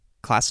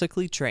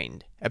Classically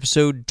Trained,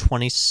 episode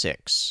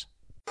 26.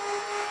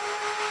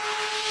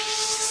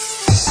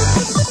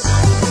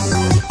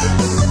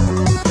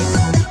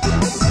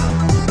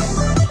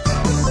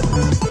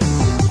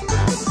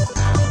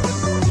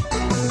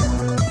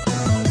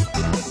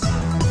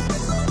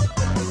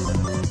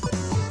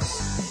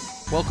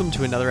 Welcome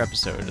to another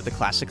episode of the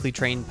Classically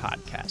Trained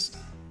podcast.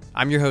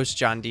 I'm your host,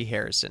 John D.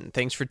 Harrison.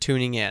 Thanks for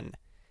tuning in.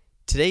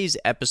 Today's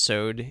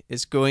episode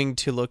is going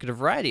to look at a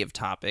variety of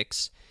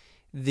topics.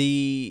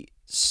 The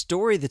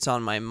story that's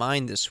on my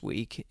mind this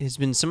week has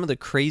been some of the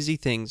crazy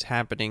things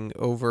happening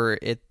over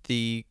at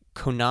the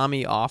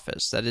Konami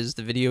office. That is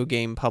the video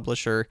game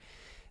publisher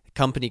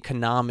company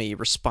Konami,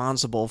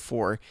 responsible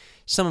for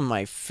some of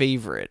my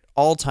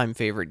all-time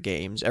favorite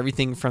games.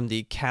 Everything from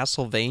the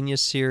Castlevania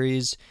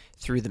series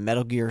through the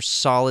Metal Gear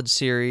Solid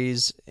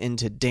series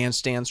into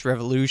Dance Dance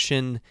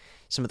Revolution,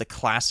 some of the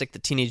classic, the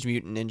Teenage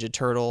Mutant Ninja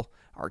Turtle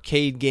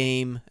arcade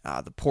game,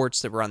 the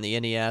ports that were on the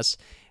NES.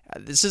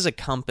 This is a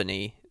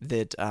company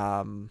that,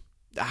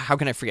 how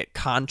can I forget,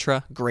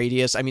 Contra,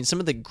 Gradius. I mean,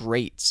 some of the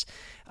greats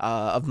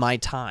of my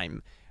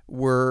time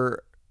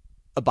were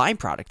a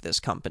byproduct of this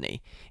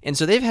company. And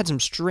so they've had some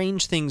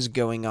strange things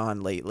going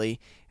on lately.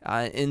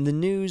 In the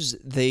news,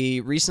 they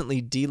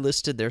recently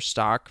delisted their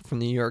stock from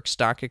the New York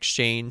Stock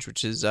Exchange,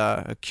 which is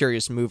a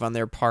curious move on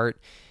their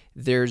part.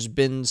 There's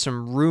been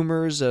some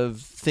rumors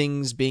of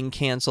things being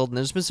canceled, and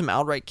there's been some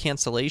outright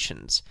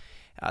cancellations.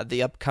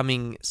 The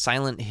upcoming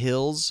Silent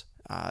Hills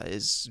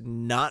is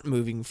not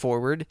moving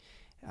forward.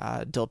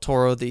 Del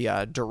Toro,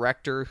 the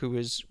director who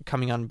is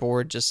coming on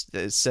board, just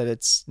said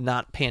it's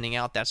not panning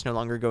out. That's no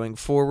longer going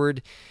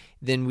forward.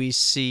 Then we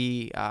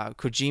see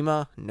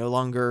Kojima no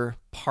longer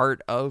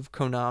part of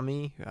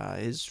Konami,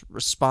 his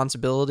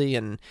responsibility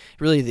and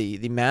really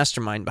the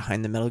mastermind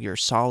behind the Metal Gear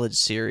Solid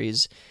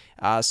series.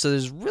 So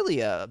there's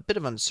really a bit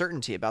of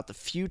uncertainty about the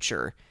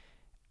future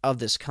of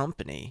this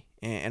company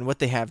and what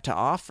they have to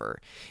offer.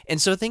 And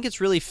so I think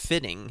it's really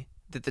fitting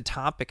that the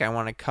topic I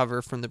want to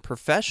cover from the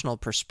professional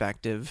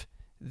perspective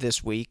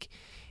this week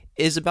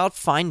is about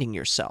finding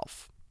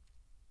yourself.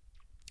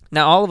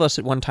 Now, all of us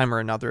at one time or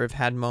another have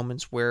had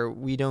moments where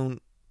we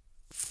don't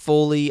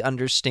fully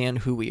understand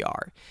who we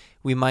are.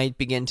 We might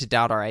begin to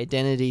doubt our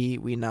identity.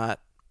 We're not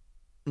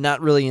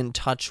really in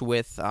touch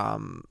with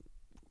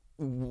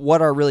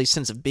what our really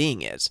sense of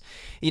being is.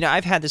 You know,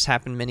 I've had this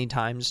happen many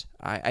times.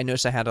 I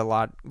noticed I had a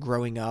lot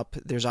growing up.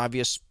 There's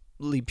obviously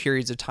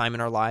periods of time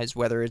in our lives,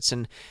 whether it's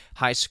in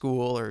high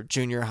school or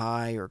junior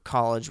high or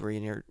college, where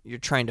you're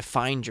trying to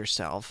find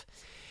yourself.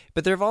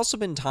 But there have also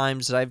been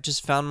times that I've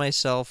just found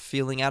myself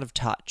feeling out of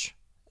touch,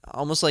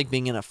 almost like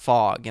being in a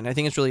fog. And I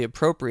think it's really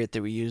appropriate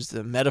that we use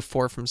the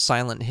metaphor from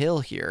Silent Hill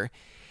here.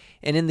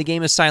 And in the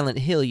game of Silent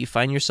Hill, you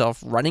find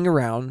yourself running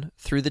around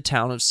through the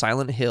town of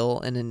Silent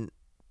Hill, and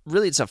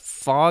really it's a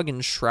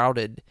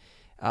fog-enshrouded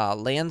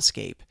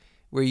landscape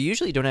where you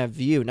usually don't have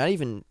view, not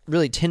even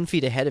really 10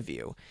 feet ahead of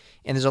you.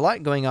 And there's a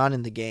lot going on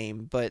in the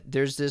game, but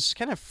there's this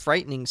kind of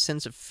frightening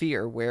sense of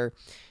fear where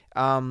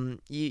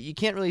you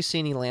can't really see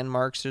any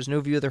landmarks, there's no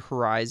view of the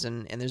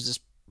horizon, and there's this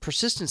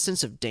persistent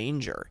sense of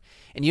danger.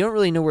 And you don't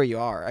really know where you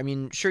are. I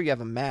mean, sure, you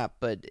have a map,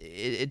 but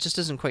it just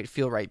doesn't quite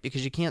feel right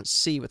because you can't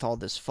see with all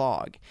this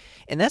fog.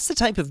 And that's the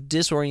type of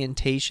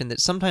disorientation that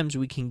sometimes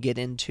we can get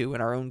into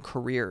in our own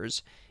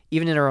careers,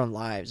 even in our own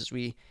lives, as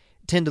we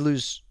tend to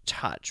lose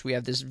touch. We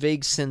have this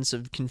vague sense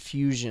of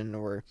confusion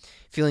or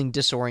feeling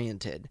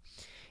disoriented.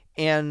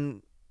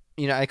 And,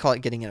 you know, I call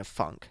it getting in a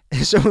funk.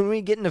 So when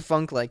we get in a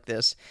funk like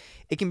this,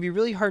 it can be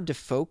really hard to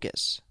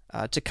focus,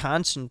 to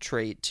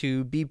concentrate,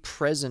 to be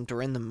present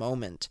or in the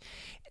moment.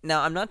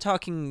 Now, I'm not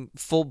talking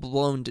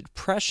full-blown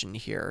depression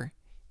here.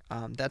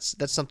 That's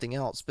something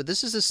else. But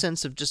this is a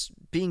sense of just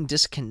being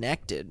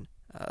disconnected,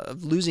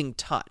 of losing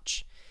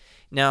touch.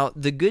 Now,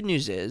 the good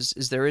news is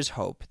there is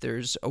hope.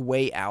 There's a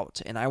way out,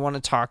 and I want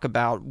to talk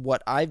about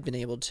what I've been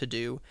able to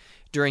do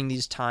during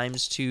these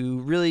times to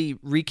really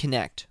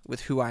reconnect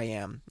with who I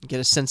am, get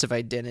a sense of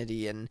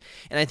identity, and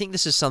I think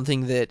this is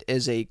something that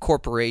as a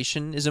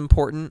corporation is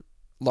important.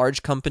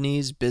 Large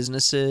companies,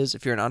 businesses,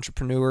 if you're an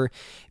entrepreneur,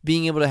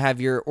 being able to have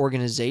your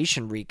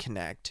organization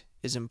reconnect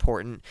is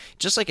important.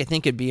 Just like I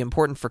think it'd be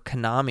important for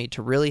Konami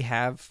to really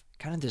have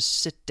kind of this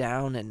sit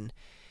down and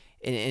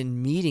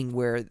meeting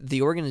where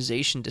the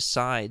organization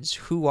decides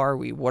who are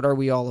we, what are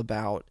we all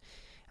about,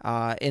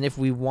 and if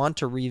we want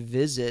to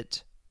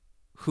revisit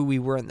who we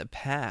were in the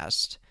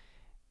past,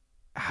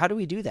 how do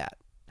we do that?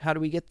 How do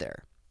we get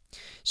there?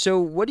 So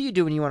what do you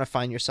do when you want to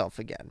find yourself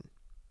again?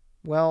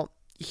 Well,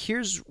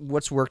 here's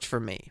what's worked for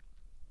me.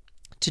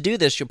 To do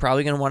this, you're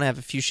probably going to want to have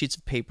a few sheets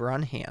of paper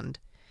on hand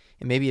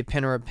and maybe a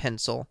pen or a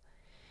pencil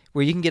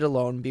where you can get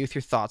alone, be with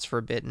your thoughts for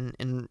a bit,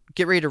 and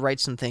get ready to write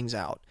some things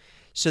out.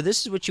 So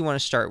this is what you want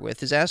to start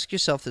with, is ask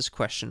yourself this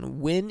question: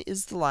 when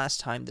is the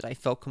last time that I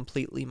felt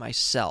completely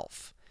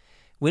myself?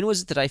 When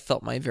was it that I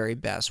felt my very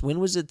best? When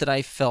was it that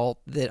I felt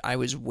that I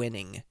was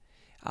winning?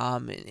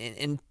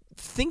 And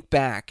think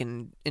back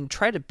and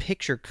try to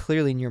picture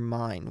clearly in your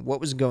mind what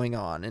was going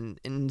on. And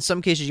in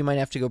some cases, you might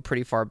have to go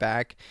pretty far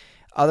back.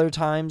 Other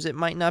times, it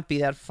might not be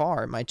that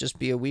far. It might just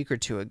be a week or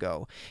two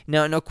ago.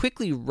 Now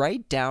quickly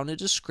write down a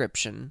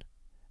description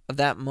of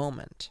that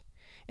moment.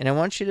 And I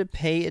want you to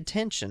pay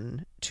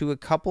attention to a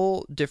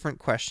couple different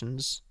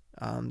questions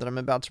that I'm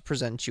about to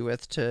present you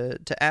with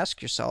to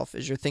ask yourself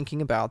as you're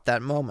thinking about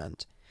that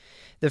moment.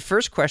 The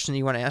first question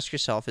you want to ask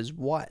yourself is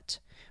what?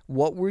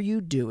 What were you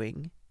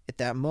doing at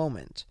that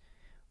moment?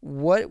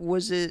 What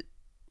was it?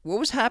 What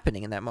was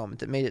happening in that moment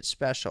that made it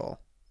special?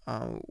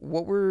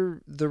 What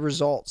were the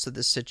results of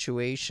this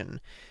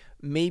situation?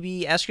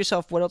 Maybe ask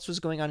yourself what else was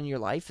going on in your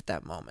life at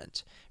that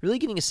moment. Really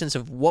getting a sense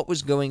of what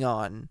was going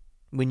on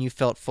when you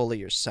felt fully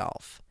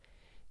yourself.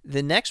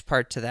 The next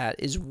part to that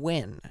is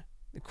when.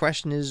 The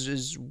question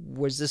is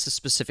was this a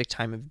specific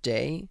time of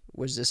day?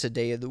 Was this a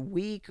day of the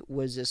week?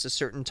 Was this a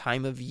certain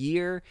time of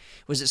year?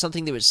 Was it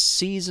something that was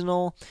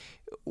seasonal?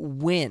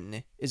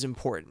 When is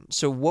important.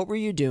 So what were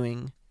you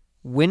doing?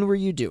 When were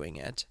you doing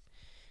it?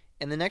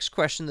 And the next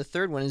question, the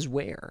third one, is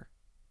where?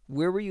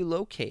 Where were you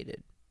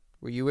located?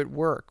 Were you at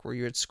work? Were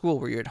you at school?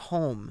 Were you at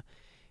home?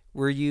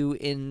 Were you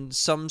in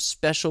some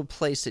special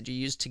place that you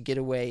used to get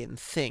away and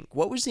think?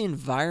 What was the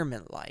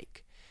environment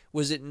like?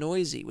 Was it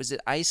noisy? Was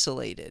it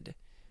isolated?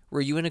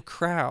 Were you in a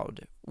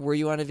crowd? Were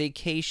you on a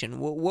vacation?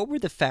 What were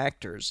the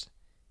factors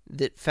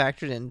that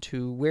factored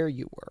into where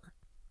you were?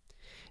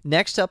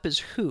 Next up is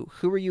who.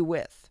 Who were you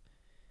with?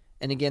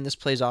 And again, this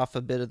plays off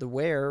a bit of the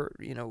where.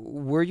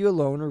 Were you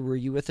alone or were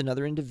you with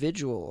another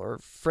individual or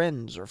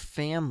friends or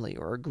family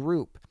or a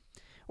group?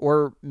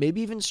 Or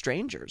maybe even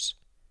strangers?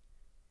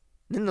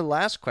 And then the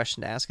last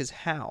question to ask is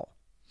how.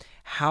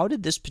 How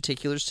did this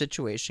particular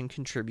situation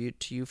contribute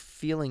to you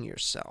feeling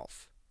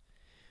yourself?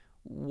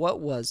 What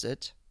was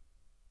it?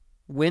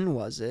 When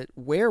was it?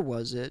 Where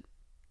was it?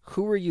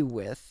 Who were you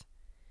with?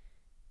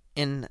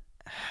 And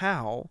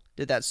how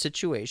did that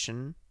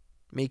situation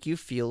make you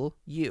feel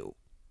you?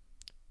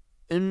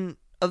 And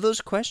of those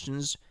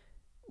questions,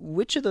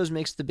 which of those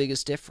makes the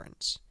biggest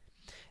difference?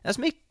 Let's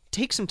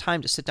take some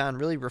time to sit down and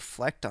really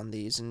reflect on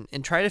these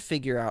and try to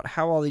figure out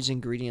how all these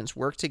ingredients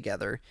work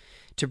together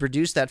to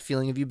produce that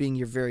feeling of you being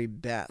your very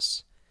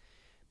best.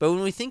 But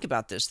when we think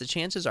about this, the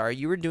chances are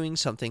you were doing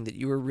something that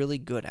you were really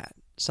good at,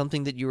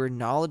 something that you were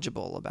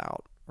knowledgeable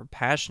about or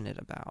passionate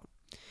about.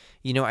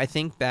 I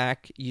think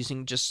back,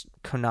 using just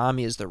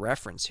Konami as the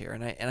reference here,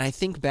 and I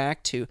think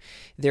back to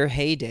their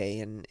heyday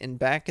and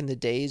back in the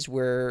days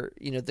where,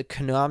 the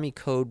Konami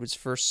code was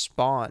first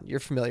spawned. You're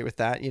familiar with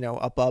that,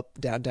 up,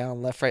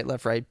 down, left,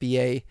 right,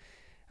 BA.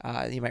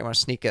 You might want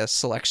to sneak a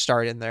select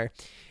start in there.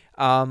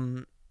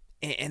 And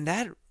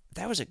that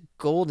was a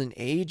golden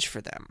age for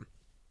them.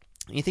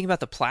 And you think about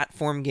the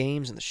platform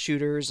games and the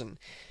shooters and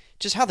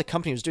just how the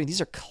company was doing.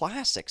 These are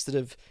classics that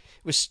have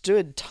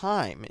withstood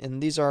time,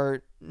 and these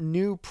are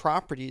new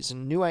properties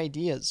and new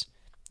ideas.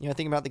 I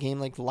think about the game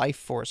like Life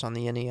Force on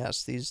the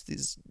NES,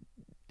 these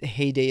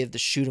heyday of the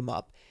shoot 'em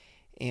up.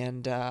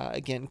 And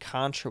again,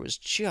 Contra was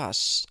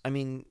just,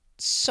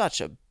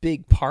 such a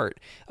big part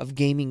of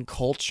gaming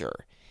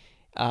culture.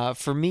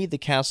 For me, the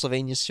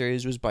Castlevania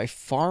series was by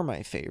far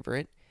my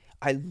favorite.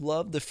 I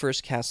love the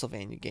first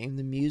Castlevania game.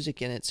 The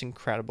music in it's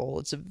incredible.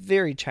 It's a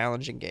very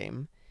challenging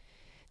game.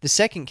 The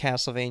second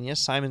Castlevania,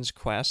 Simon's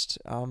Quest,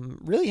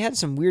 really had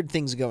some weird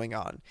things going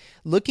on.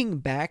 Looking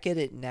back at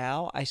it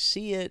now, I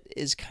see it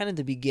as kind of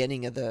the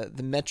beginning of the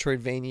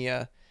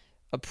Metroidvania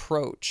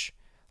approach,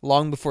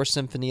 long before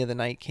Symphony of the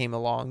Night came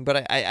along.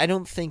 But I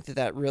don't think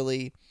that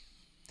really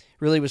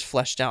was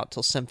fleshed out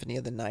till Symphony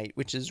of the Night,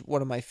 which is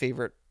one of my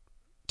favorite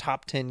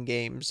top 10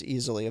 games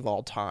easily of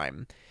all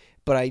time.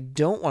 But I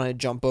don't want to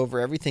jump over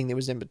everything that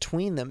was in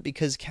between them,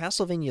 because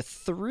Castlevania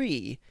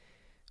 3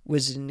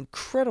 was an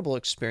incredible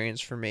experience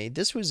for me.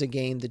 This was a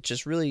game that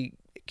just really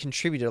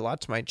contributed a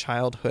lot to my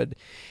childhood.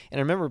 And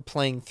I remember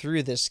playing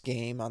through this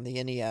game on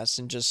the NES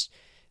and just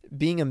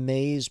being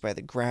amazed by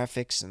the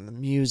graphics and the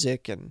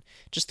music and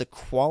just the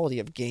quality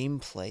of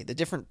gameplay, the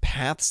different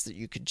paths that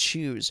you could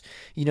choose.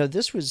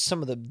 This was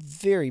some of the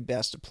very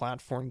best of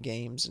platform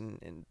games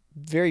and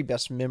very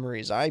best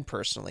memories I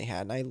personally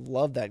had. And I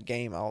love that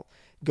game. I'll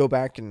go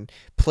back and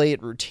play it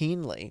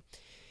routinely.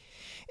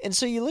 And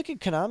so you look at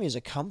Konami as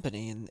a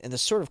company and the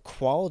sort of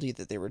quality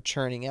that they were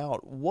churning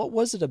out. What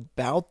was it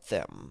about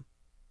them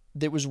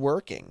that was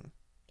working?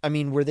 Are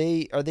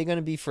they going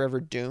to be forever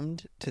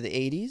doomed to the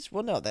 80s?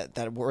 Well, no,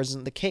 that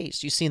wasn't the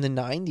case. You see in the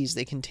 90s,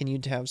 they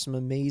continued to have some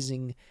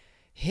amazing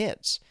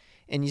hits.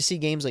 And you see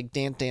games like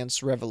Dance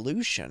Dance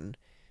Revolution,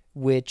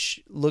 which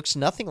looks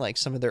nothing like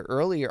some of their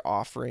earlier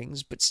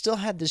offerings, but still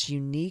had this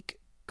unique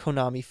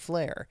Konami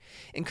flair.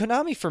 And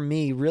Konami, for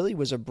me, really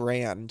was a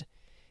brand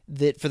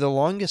that for the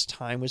longest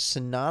time was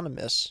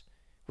synonymous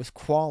with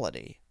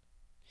quality.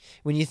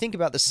 When you think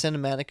about the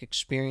cinematic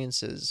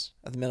experiences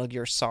of the Metal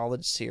Gear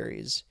Solid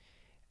series,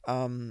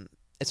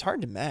 it's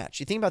hard to match.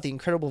 You think about the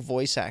incredible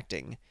voice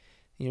acting.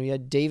 You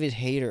had David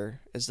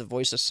Hayter as the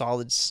voice of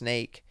Solid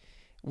Snake,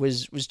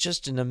 was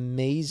just an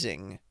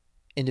amazing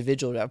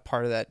individual to have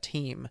part of that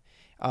team.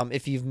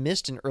 If you've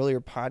missed an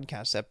earlier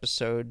podcast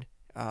episode,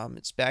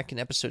 it's back in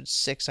episode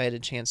 6. I had a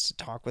chance to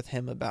talk with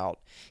him about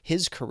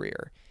his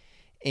career.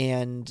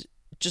 And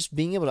just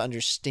being able to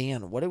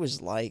understand what it was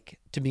like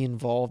to be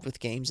involved with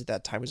games at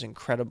that time was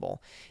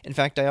incredible. In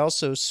fact, I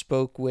also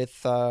spoke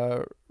with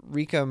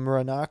Rika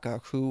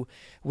Muranaka, who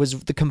was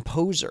the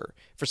composer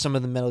for some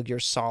of the Metal Gear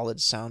Solid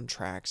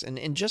soundtracks,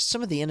 and just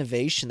some of the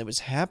innovation that was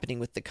happening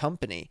with the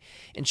company.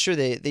 And sure,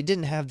 they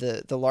didn't have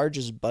the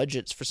largest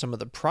budgets for some of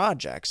the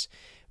projects,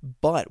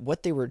 but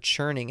what they were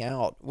churning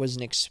out was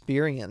an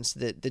experience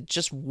that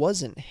just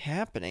wasn't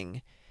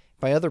happening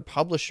by other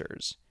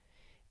publishers.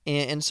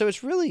 And so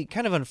it's really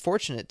kind of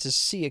unfortunate to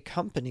see a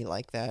company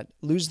like that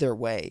lose their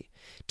way,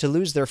 to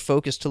lose their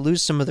focus, to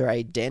lose some of their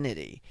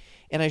identity.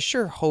 And I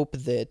sure hope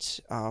that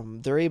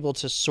they're able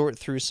to sort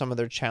through some of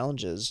their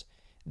challenges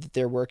that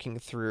they're working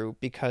through,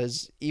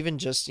 because even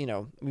just,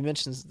 we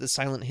mentioned the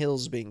Silent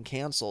Hills being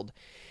canceled.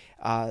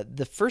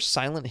 The first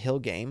Silent Hill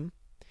game,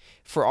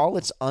 for all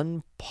its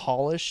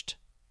unpolished,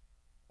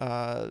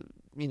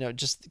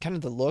 just kind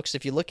of the looks,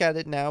 if you look at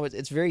it now,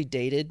 it's very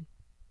dated.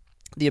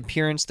 The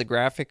appearance, the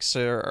graphics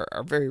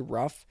are very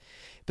rough,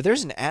 but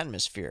there's an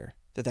atmosphere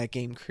that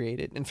game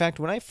created. In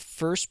fact, when I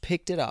first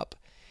picked it up,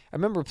 I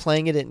remember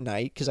playing it at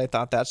night because I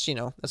thought that's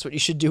what you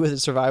should do with a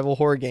survival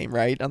horror game,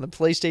 right? On the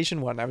PlayStation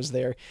 1, I was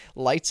there,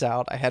 lights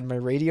out. I had my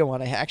radio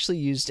on. I actually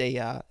used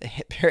a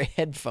pair of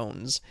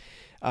headphones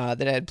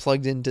that I had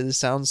plugged into the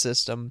sound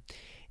system,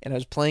 and I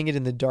was playing it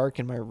in the dark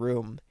in my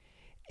room.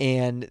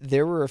 And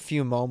there were a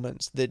few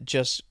moments that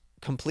just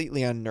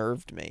completely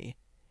unnerved me.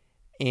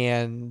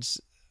 And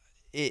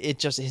it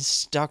just has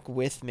stuck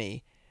with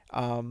me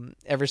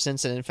ever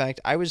since. And in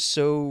fact, I was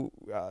so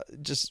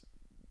just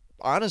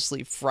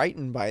honestly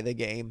frightened by the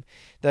game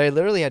that I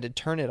literally had to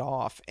turn it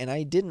off, and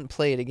I didn't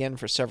play it again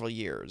for several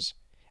years.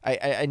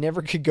 I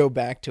never could go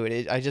back to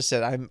it. I just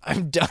said,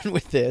 I'm done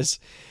with this.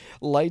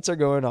 Lights are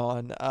going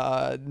on.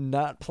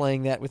 Not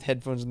playing that with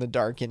headphones in the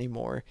dark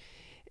anymore.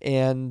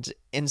 And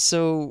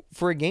so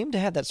for a game to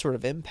have that sort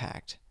of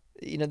impact,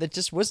 that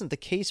just wasn't the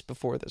case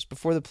before this.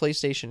 Before the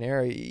PlayStation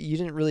era, you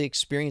didn't really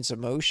experience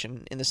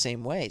emotion in the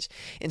same ways.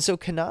 And so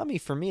Konami,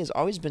 for me, has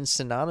always been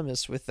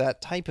synonymous with that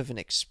type of an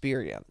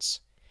experience.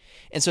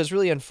 And so it's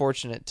really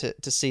unfortunate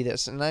to see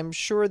this. And I'm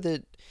sure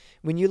that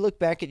when you look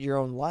back at your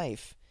own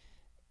life,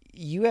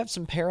 you have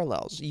some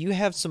parallels. You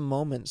have some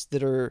moments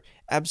that are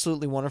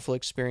absolutely wonderful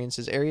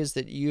experiences, areas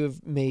that you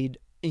have made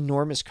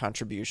enormous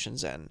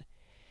contributions in.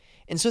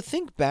 And so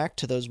think back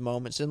to those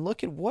moments and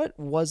look at what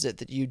was it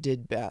that you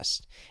did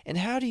best, and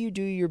how do you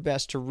do your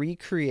best to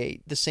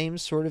recreate the same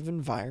sort of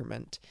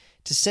environment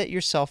to set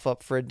yourself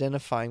up for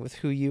identifying with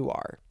who you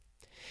are.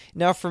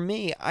 Now for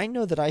me, I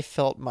know that I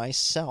felt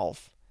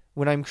myself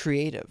when I'm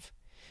creative.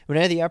 When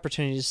I had the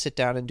opportunity to sit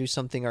down and do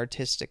something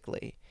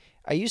artistically,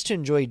 I used to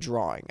enjoy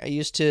drawing. I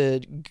used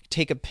to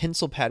take a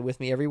pencil pad with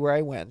me everywhere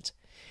I went,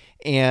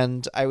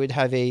 and I would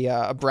have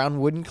a brown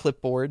wooden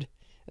clipboard,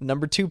 a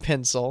number 2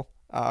 pencil,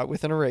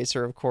 with an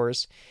eraser, of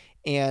course,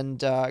 and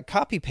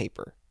copy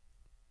paper.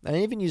 I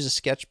didn't even use a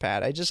sketch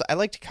pad. I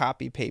liked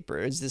copy paper.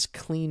 It was this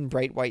clean,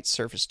 bright white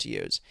surface to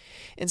use.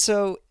 And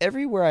so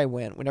everywhere I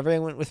went, whenever I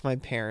went with my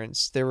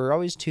parents, there were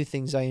always 2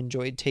 things I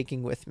enjoyed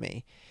taking with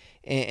me.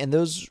 And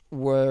those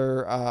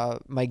were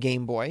my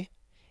Game Boy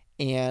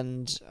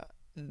and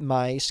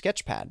my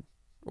sketch pad,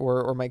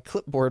 or my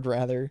clipboard,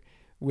 rather,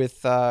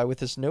 with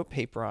this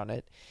notepaper on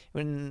it.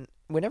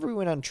 Whenever we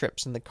went on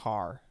trips in the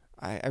car,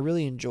 I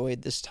really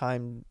enjoyed this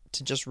time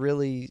to just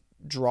really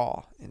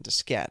draw and to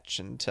sketch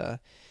and to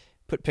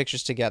put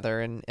pictures together.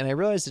 And I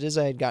realized that as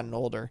I had gotten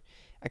older,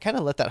 I kind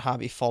of let that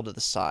hobby fall to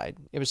the side.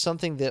 It was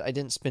something that I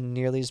didn't spend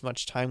nearly as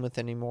much time with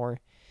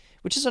anymore,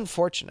 which is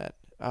unfortunate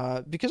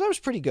because I was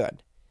pretty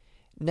good.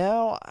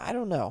 Now, I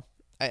don't know.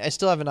 I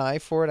still have an eye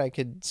for it. I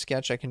could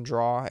sketch, I can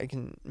draw, I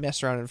can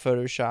mess around in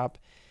Photoshop.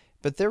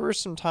 But there were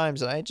some times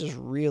that I just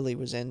really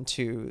was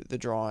into the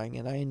drawing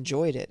and I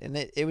enjoyed it. And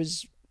it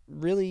was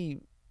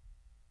really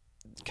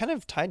kind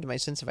of tied to my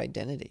sense of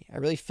identity. I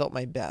really felt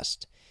my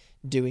best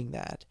doing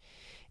that.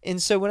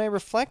 And so when I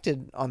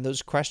reflected on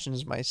those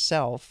questions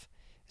myself, I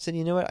said,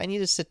 you know what, I need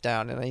to sit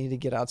down and I need to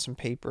get out some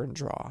paper and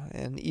draw.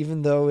 And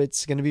even though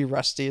it's going to be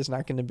rusty, it's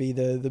not going to be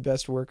the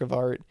best work of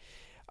art,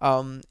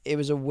 it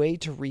was a way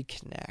to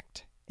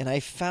reconnect. And I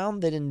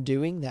found that in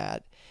doing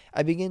that,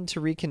 I began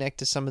to reconnect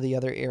to some of the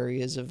other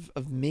areas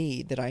of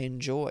me that I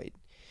enjoyed.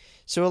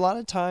 So a lot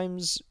of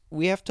times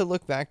we have to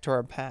look back to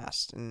our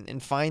past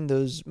and find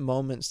those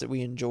moments that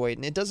we enjoyed.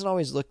 And it doesn't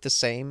always look the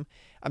same.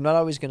 I'm not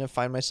always going to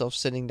find myself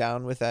sitting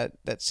down with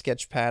that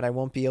sketch pad. I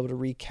won't be able to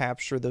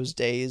recapture those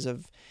days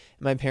of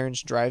my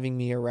parents driving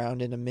me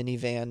around in a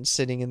minivan,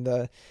 sitting in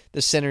the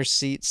center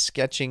seat,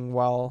 sketching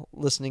while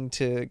listening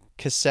to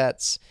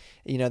cassettes.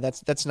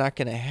 That's not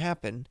going to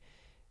happen.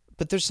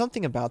 But there's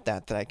something about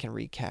that I can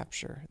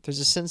recapture. There's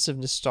a sense of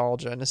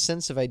nostalgia and a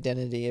sense of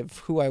identity of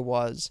who I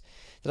was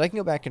that I can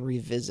go back and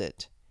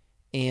revisit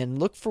and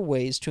look for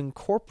ways to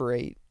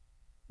incorporate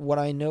what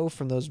I know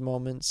from those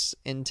moments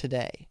in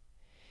today.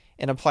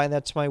 and apply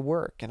that to my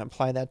work and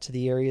apply that to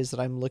the areas that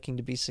I'm looking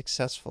to be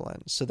successful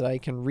in so that I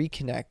can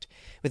reconnect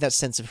with that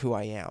sense of who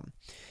I am.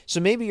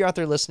 So maybe you're out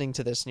there listening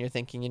to this and you're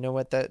thinking, you know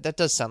what, that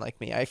does sound like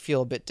me. I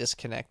feel a bit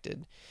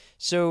disconnected.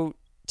 So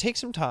take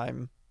some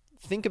time,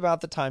 think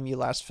about the time you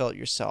last felt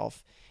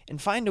yourself, and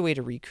find a way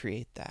to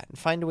recreate that and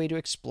find a way to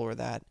explore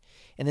that,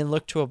 and then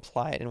look to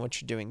apply it in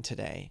what you're doing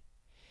today.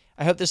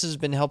 I hope this has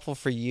been helpful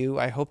for you.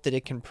 I hope that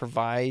it can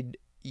provide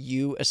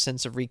you a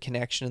sense of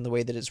reconnection in the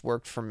way that it's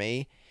worked for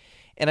me.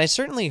 And I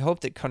certainly hope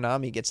that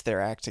Konami gets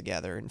their act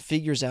together and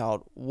figures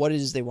out what it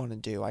is they want to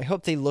do. I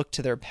hope they look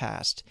to their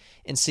past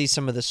and see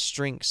some of the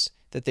strengths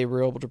that they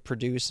were able to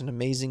produce in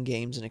amazing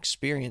games and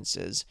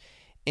experiences,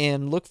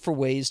 and look for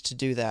ways to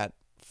do that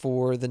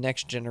for the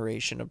next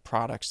generation of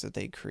products that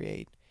they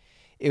create.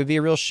 It would be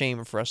a real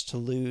shame for us to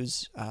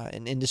lose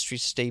an industry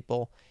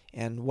staple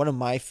and one of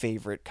my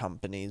favorite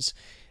companies.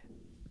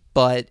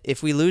 But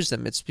if we lose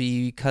them, it's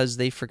because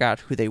they forgot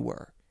who they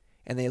were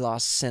and they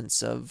lost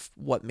sense of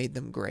what made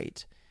them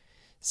great.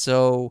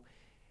 So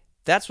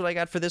that's what I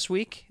got for this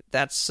week.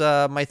 That's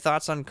my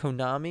thoughts on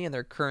Konami and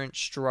their current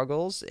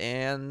struggles,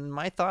 and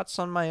my thoughts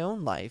on my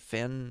own life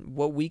and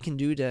what we can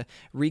do to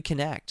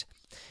reconnect.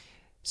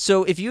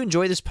 So if you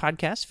enjoy this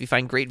podcast, if you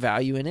find great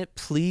value in it,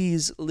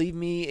 please leave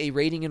me a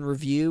rating and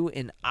review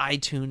in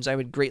iTunes. I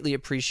would greatly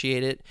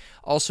appreciate it.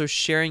 Also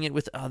sharing it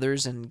with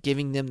others and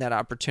giving them that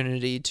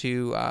opportunity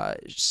to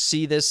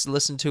see this,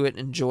 listen to it,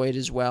 enjoy it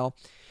as well.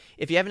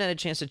 If you haven't had a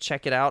chance to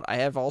check it out, I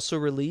have also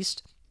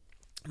released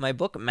my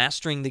book,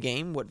 Mastering the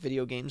Game, What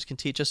Video Games Can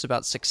Teach Us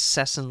About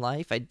Success in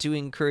Life. I do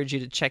encourage you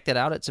to check that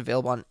out. It's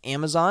available on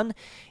Amazon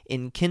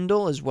in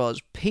Kindle as well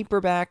as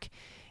paperback.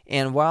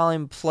 And while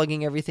I'm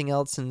plugging everything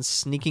else and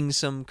sneaking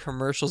some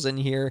commercials in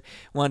here,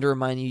 I wanted to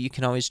remind you, you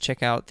can always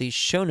check out the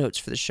show notes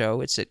for the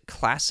show. It's at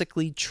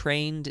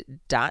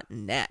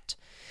classicallytrained.net.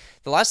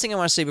 The last thing I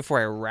want to say before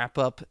I wrap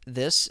up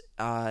this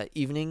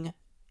evening,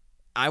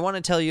 I want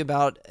to tell you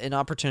about an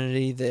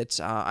opportunity that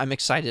I'm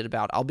excited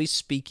about. I'll be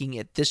speaking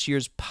at this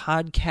year's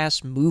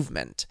Podcast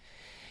Movement.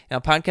 Now,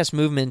 Podcast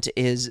Movement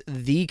is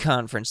the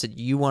conference that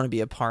you want to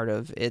be a part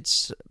of.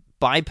 It's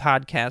by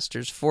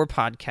podcasters, for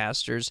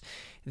podcasters.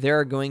 There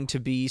are going to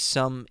be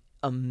some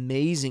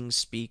amazing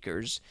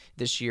speakers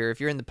this year. If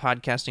you're in the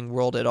podcasting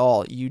world at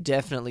all, you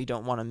definitely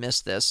don't want to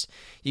miss this.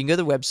 You can go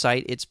to the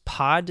website. It's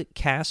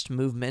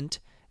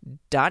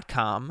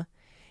podcastmovement.com.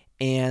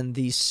 And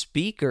the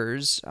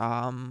speakers,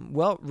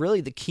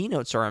 really the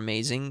keynotes are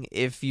amazing.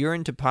 If you're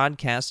into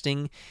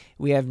podcasting,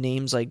 we have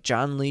names like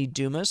John Lee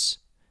Dumas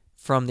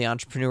from the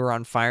Entrepreneur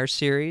on Fire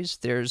series.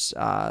 There's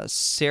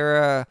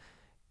Sarah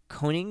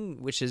Koenig,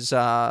 which is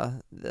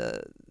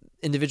the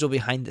individual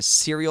behind the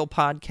Serial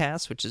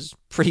podcast, which is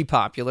pretty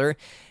popular.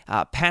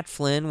 Pat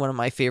Flynn, one of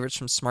my favorites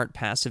from Smart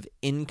Passive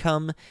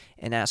Income,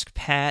 and Ask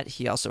Pat.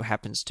 He also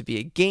happens to be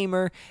a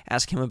gamer.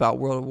 Ask him about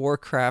World of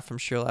Warcraft. I'm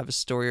sure he'll have a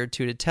story or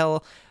two to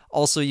tell.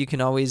 Also, you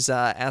can always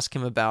ask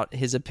him about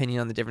his opinion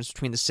on the difference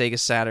between the Sega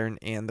Saturn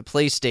and the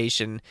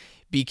PlayStation.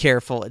 Be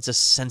careful, it's a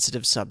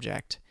sensitive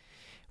subject.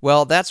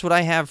 Well, that's what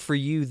I have for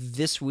you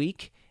this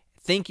week.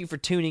 Thank you for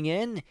tuning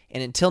in,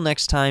 and until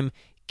next time,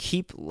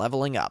 keep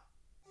leveling up.